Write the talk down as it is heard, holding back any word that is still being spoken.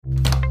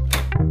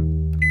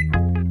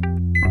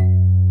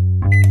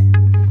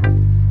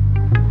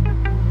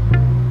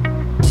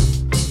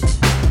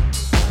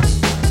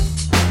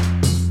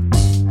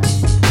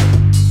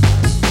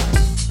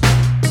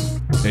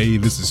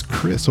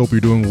Just hope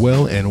you're doing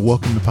well, and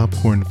welcome to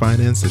Popcorn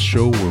Finance, the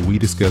show where we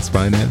discuss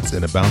finance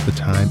and about the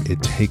time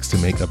it takes to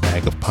make a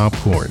bag of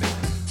popcorn.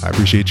 I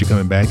appreciate you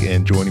coming back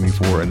and joining me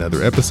for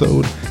another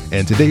episode.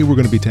 And today we're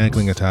going to be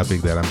tackling a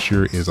topic that I'm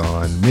sure is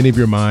on many of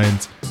your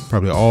minds,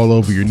 probably all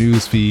over your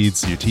news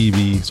feeds, your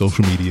TV,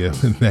 social media,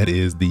 and that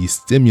is the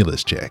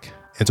stimulus check.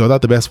 And so I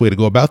thought the best way to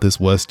go about this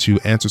was to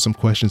answer some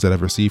questions that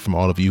I've received from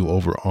all of you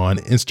over on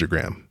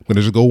Instagram. I'm going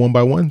to just go one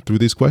by one through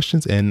these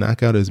questions and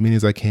knock out as many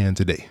as I can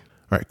today.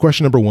 All right,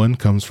 question number one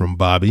comes from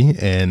Bobby,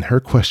 and her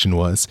question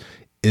was,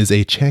 is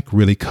a check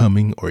really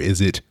coming, or is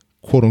it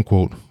quote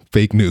unquote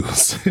fake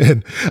news?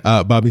 And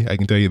Bobby, I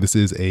can tell you this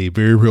is a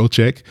very real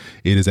check.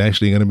 It is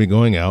actually going to be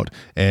going out.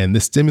 And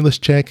this stimulus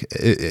check,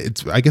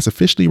 it's, I guess,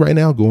 officially right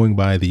now going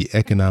by the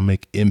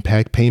economic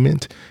impact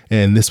payment.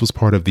 And this was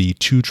part of the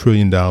 $2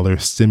 trillion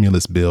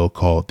stimulus bill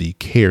called the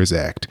CARES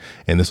Act.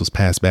 And this was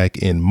passed back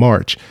in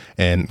March.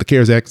 And the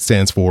CARES Act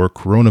stands for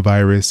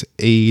Coronavirus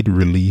Aid,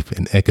 Relief,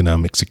 and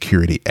Economic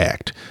Security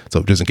Act.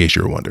 So just in case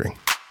you were wondering.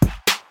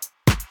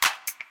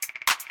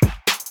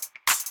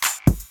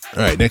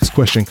 All right, next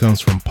question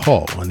comes from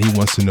Paul, and he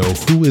wants to know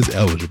who is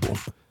eligible.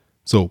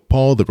 So,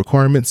 Paul, the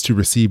requirements to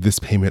receive this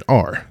payment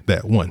are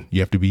that 1, you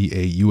have to be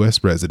a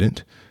U.S.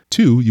 resident.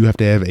 2, you have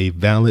to have a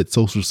valid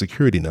social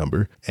security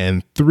number.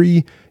 And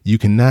 3, you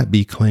cannot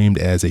be claimed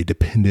as a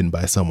dependent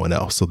by someone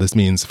else. So this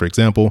means, for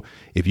example,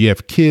 if you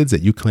have kids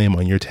that you claim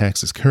on your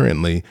taxes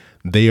currently,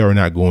 they are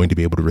not going to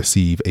be able to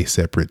receive a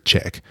separate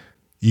check.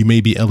 You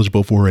may be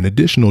eligible for an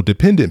additional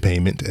dependent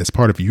payment as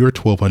part of your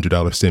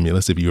 $1,200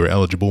 stimulus if you are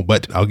eligible,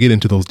 but I'll get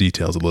into those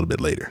details a little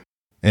bit later.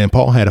 And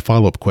Paul had a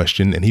follow-up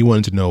question, and he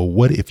wanted to know,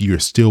 what if you're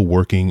still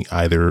working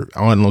either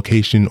on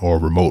location or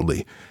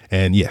remotely?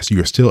 And yes,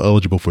 you are still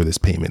eligible for this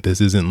payment. This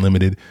isn't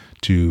limited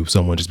to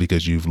someone just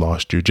because you've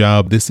lost your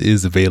job. This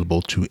is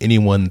available to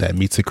anyone that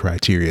meets the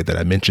criteria that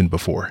I mentioned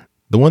before.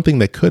 The one thing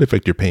that could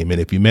affect your payment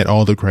if you met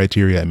all the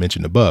criteria I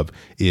mentioned above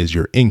is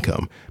your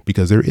income,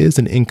 because there is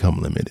an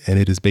income limit and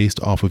it is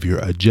based off of your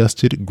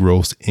adjusted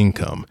gross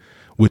income,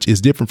 which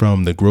is different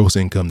from the gross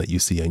income that you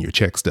see on your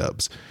check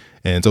stubs.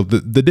 And so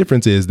the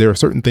difference is there are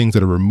certain things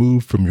that are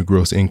removed from your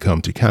gross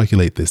income to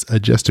calculate this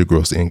adjusted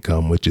gross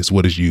income, which is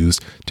what is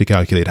used to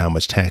calculate how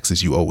much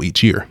taxes you owe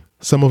each year.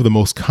 Some of the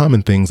most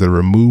common things that are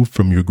removed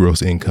from your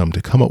gross income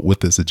to come up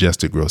with this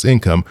adjusted gross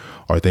income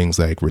are things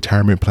like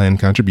retirement plan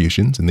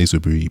contributions, and these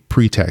would be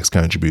pre-tax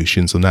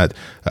contributions, so not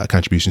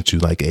contributions to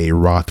like a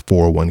Roth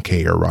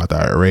 401k or Roth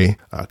IRA,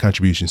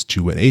 contributions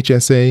to an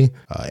HSA,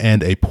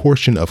 and a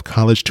portion of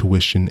college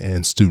tuition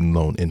and student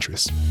loan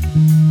interest.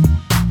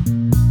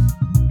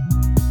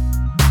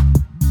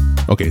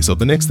 Okay, so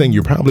the next thing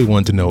you probably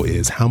want to know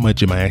is, how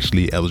much am I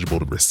actually eligible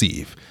to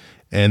receive?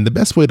 And the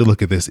best way to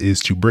look at this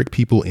is to break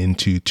people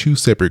into two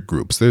separate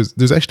groups.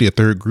 There's actually a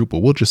third group, but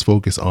we'll just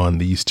focus on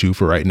these two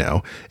for right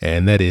now.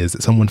 And that is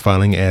someone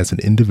filing as an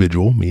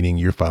individual, meaning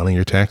you're filing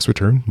your tax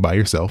return by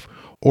yourself,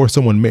 or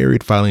someone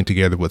married filing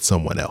together with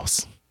someone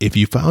else. If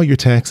you file your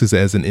taxes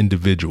as an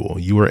individual,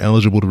 you are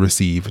eligible to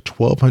receive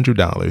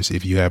 $1,200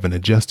 if you have an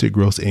adjusted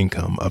gross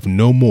income of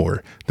no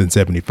more than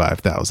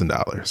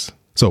 $75,000.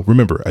 So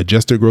remember,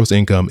 adjusted gross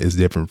income is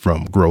different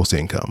from gross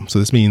income. So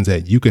this means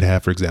that you could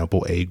have, for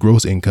example, a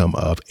gross income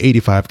of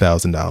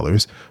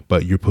 $85,000,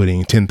 but you're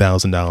putting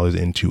 $10,000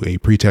 into a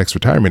pre-tax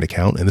retirement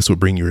account, and this would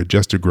bring your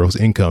adjusted gross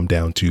income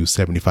down to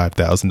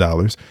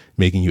 $75,000,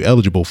 making you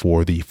eligible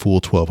for the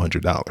full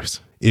 $1,200.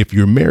 If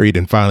you're married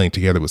and filing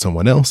together with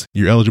someone else,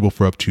 you're eligible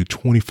for up to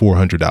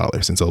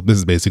 $2,400. And so this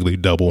is basically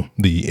double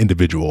the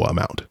individual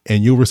amount.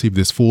 And you'll receive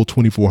this full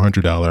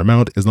 $2,400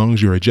 amount as long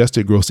as your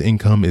adjusted gross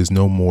income is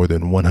no more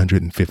than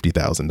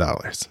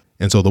 $150,000.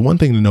 And so the one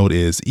thing to note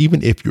is,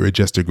 even if your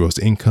adjusted gross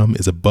income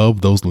is above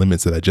those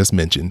limits that I just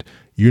mentioned,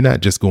 you're not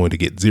just going to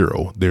get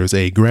zero. There's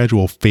a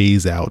gradual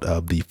phase out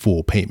of the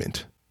full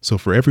payment. So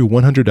for every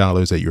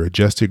 $100 that your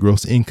adjusted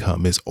gross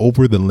income is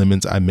over the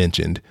limits I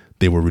mentioned,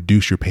 they will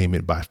reduce your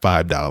payment by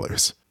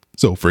 $5.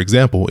 So for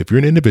example, if you're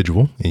an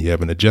individual and you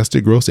have an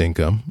adjusted gross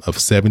income of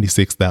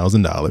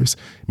 $76,000,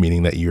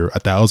 meaning that you're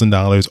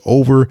 $1,000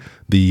 over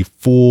the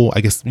full,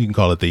 I guess you can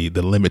call it the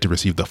limit to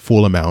receive the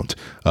full amount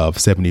of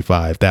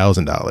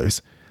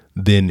 $75,000,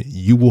 then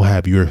you will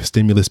have your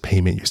stimulus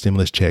payment, your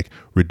stimulus check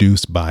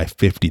reduced by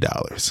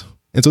 $50.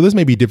 And so this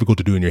may be difficult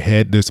to do in your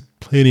head. There's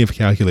plenty of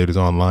calculators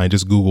online.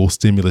 Just Google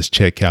stimulus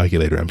check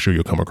calculator. I'm sure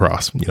you'll come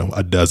across,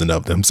 a dozen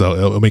of them. So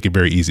it'll make it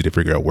very easy to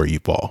figure out where you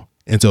fall.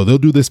 And so they'll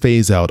do this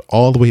phase out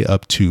all the way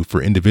up to,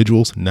 for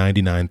individuals,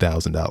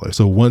 $99,000.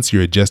 So once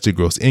your adjusted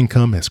gross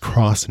income has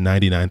crossed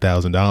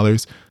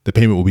 $99,000, the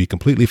payment will be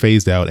completely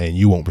phased out and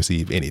you won't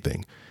receive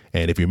anything.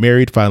 And if you're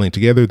married filing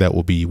together, that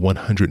will be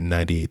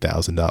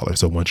 $198,000.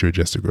 So once your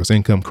adjusted gross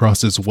income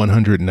crosses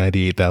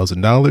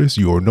 $198,000,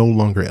 you are no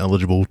longer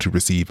eligible to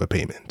receive a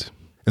payment.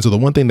 And so the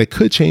one thing that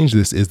could change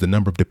this is the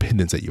number of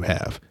dependents that you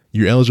have.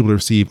 You're eligible to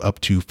receive up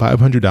to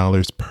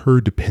 $500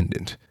 per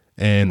dependent.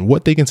 And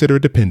what they consider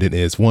a dependent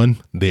is, 1,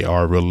 they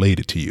are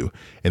related to you.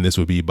 And this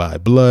would be by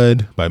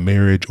blood, by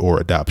marriage, or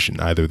adoption.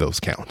 Either of those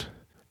count.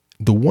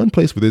 The one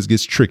place where this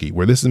gets tricky,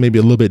 where this is maybe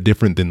a little bit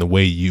different than the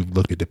way you've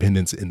looked at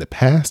dependents in the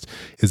past,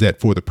 is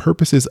that for the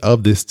purposes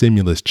of this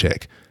stimulus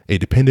check, a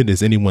dependent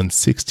is anyone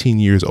 16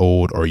 years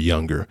old or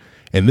younger.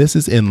 And this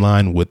is in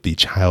line with the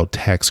child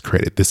tax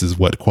credit. This is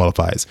what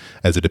qualifies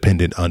as a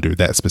dependent under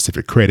that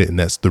specific credit, and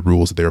that's the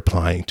rules that they're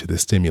applying to the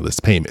stimulus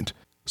payment.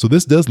 So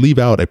this does leave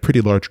out a pretty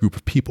large group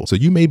of people. So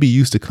you may be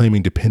used to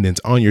claiming dependents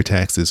on your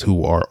taxes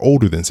who are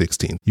older than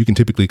 16. You can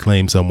typically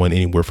claim someone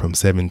anywhere from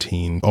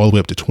 17 all the way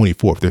up to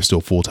 24 if they're still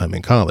full-time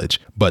in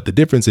college. But the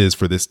difference is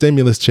for this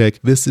stimulus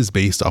check, this is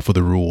based off of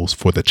the rules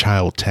for the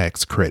child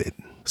tax credit.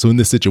 So in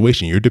this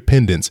situation, your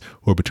dependents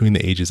who are between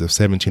the ages of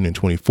 17 and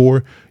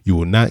 24, you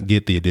will not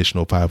get the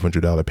additional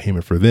 $500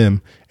 payment for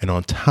them. And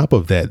on top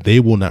of that,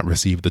 they will not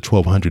receive the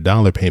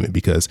 $1,200 payment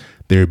because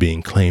they're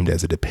being claimed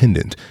as a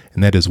dependent.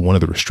 And that is one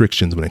of the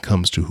restrictions when it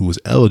comes to who is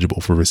eligible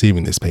for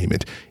receiving this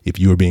payment. If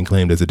you are being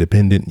claimed as a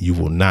dependent, you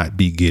will not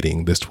be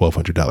getting this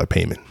 $1,200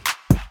 payment.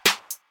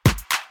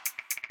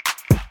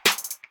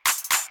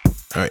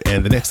 All right,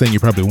 and the next thing you're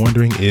probably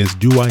wondering is,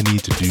 do I need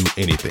to do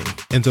anything?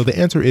 And so the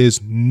answer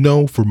is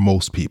no for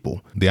most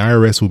people. The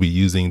IRS will be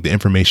using the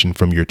information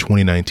from your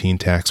 2019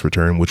 tax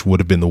return, which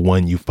would have been the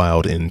one you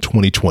filed in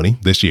 2020,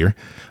 this year.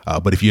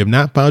 But if you have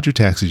not filed your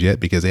taxes yet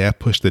because they have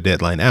pushed the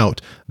deadline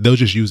out, they'll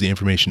just use the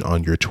information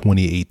on your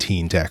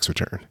 2018 tax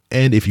return.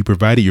 And if you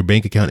provided your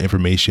bank account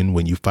information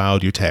when you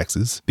filed your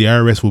taxes, the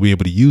IRS will be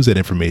able to use that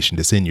information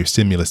to send your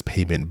stimulus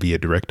payment via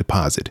direct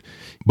deposit.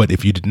 But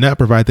if you did not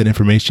provide that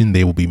information,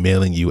 they will be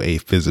mailing you a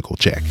physical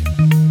check.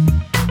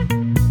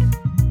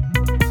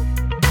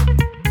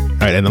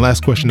 All right, and the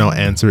last question I'll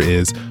answer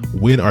is,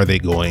 when are they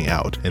going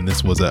out? And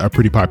this was a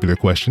pretty popular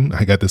question.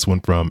 I got this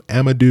one from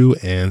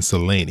Amadou and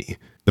Selene.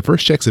 The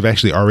first checks have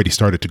actually already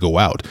started to go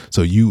out,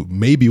 so you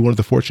may be one of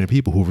the fortunate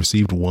people who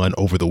received one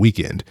over the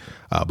weekend.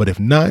 But if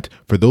not,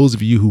 for those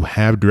of you who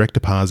have direct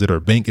deposit or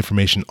bank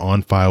information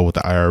on file with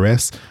the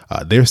IRS,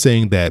 they're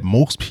saying that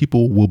most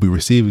people will be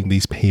receiving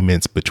these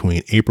payments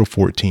between April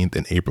 14th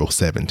and April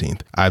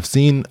 17th. I've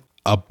seen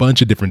a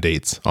bunch of different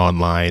dates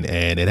online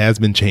and it has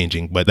been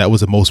changing, but that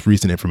was the most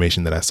recent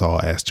information that I saw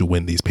as to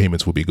when these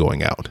payments will be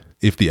going out.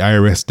 If the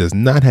IRS does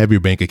not have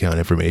your bank account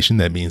information,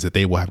 that means that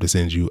they will have to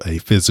send you a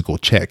physical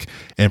check.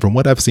 And from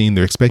what I've seen,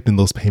 they're expecting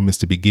those payments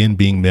to begin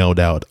being mailed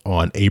out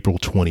on April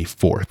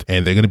 24th.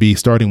 And they're going to be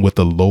starting with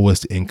the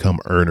lowest income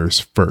earners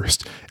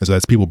first. And so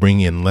that's people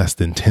bringing in less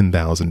than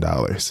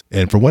 $10,000.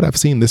 And from what I've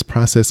seen, this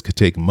process could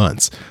take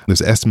months.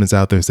 There's estimates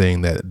out there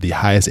saying that the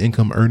highest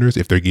income earners,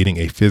 if they're getting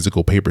a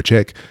physical paper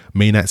check,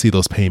 may not see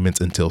those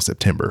payments until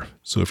September.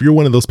 So if you're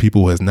one of those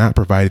people who has not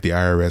provided the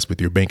IRS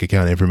with your bank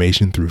account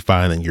information through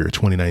filing your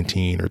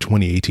 2019 or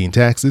 2018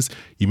 taxes,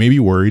 you may be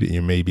worried and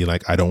you may be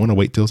like, I don't want to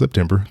wait till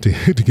September to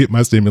get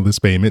my stimulus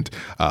payment.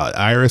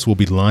 IRS will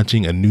be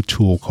launching a new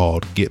tool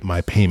called Get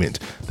My Payment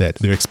that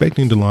they're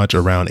expecting to launch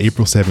around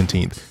April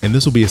 17th. And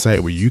this will be a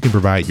site where you can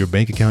provide your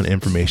bank account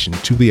information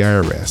to the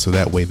IRS so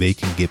that way they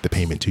can get the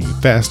payment to you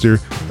faster,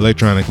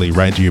 electronically,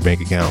 right into your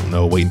bank account.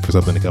 No waiting for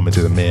something to come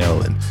into the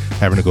mail and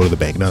having to go to the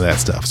bank, none of that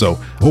stuff. So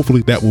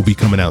hopefully that will be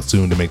coming out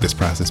soon to make this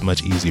process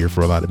much easier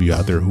for a lot of you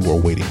out there who are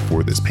waiting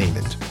for this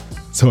payment.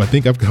 So I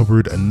think I've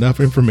covered enough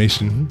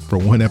information for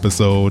one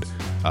episode.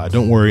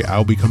 Don't worry,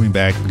 I'll be coming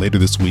back later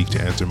this week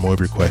to answer more of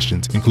your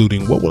questions,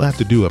 including what will I have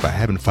to do if I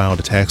haven't filed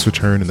a tax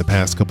return in the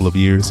past couple of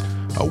years?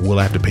 Will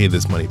I have to pay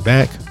this money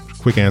back?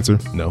 Quick answer,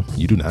 no,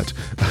 you do not.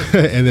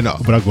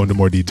 But I'll go into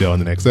more detail in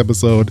the next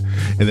episode.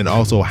 And then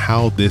also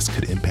how this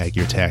could impact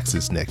your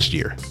taxes next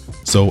year.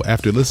 So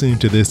after listening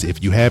to this,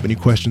 if you have any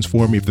questions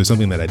for me, if there's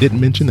something that I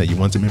didn't mention that you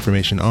want some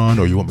information on,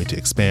 or you want me to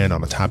expand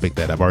on a topic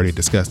that I've already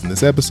discussed in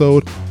this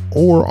episode,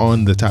 or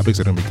on the topics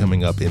that are going to be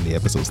coming up in the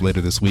episodes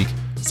later this week,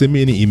 send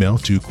me an email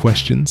to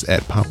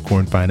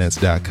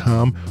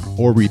questions@popcornfinance.com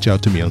or reach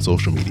out to me on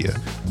social media.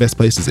 Best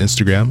place is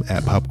Instagram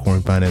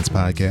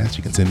 @popcornfinancepodcast.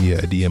 You can send me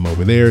a DM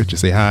over there.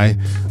 Just say hi,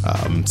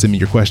 send me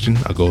your question.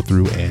 I'll go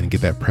through and get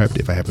that prepped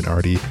if I haven't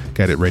already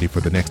got it ready for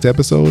the next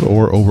episode,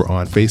 or over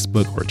on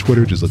Facebook or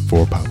Twitter, just look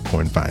for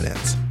Popcorn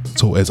Finance.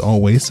 So as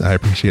always, I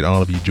appreciate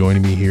all of you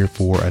joining me here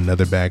for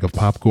another bag of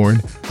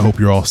popcorn. I hope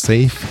you're all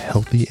safe,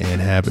 healthy,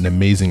 and have an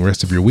amazing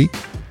rest of your week.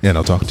 And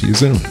I'll talk to you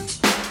soon.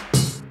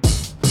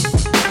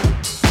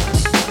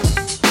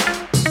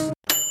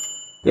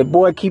 Yeah,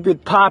 boy, keep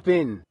it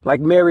poppin' like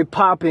Mary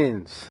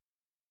Poppins.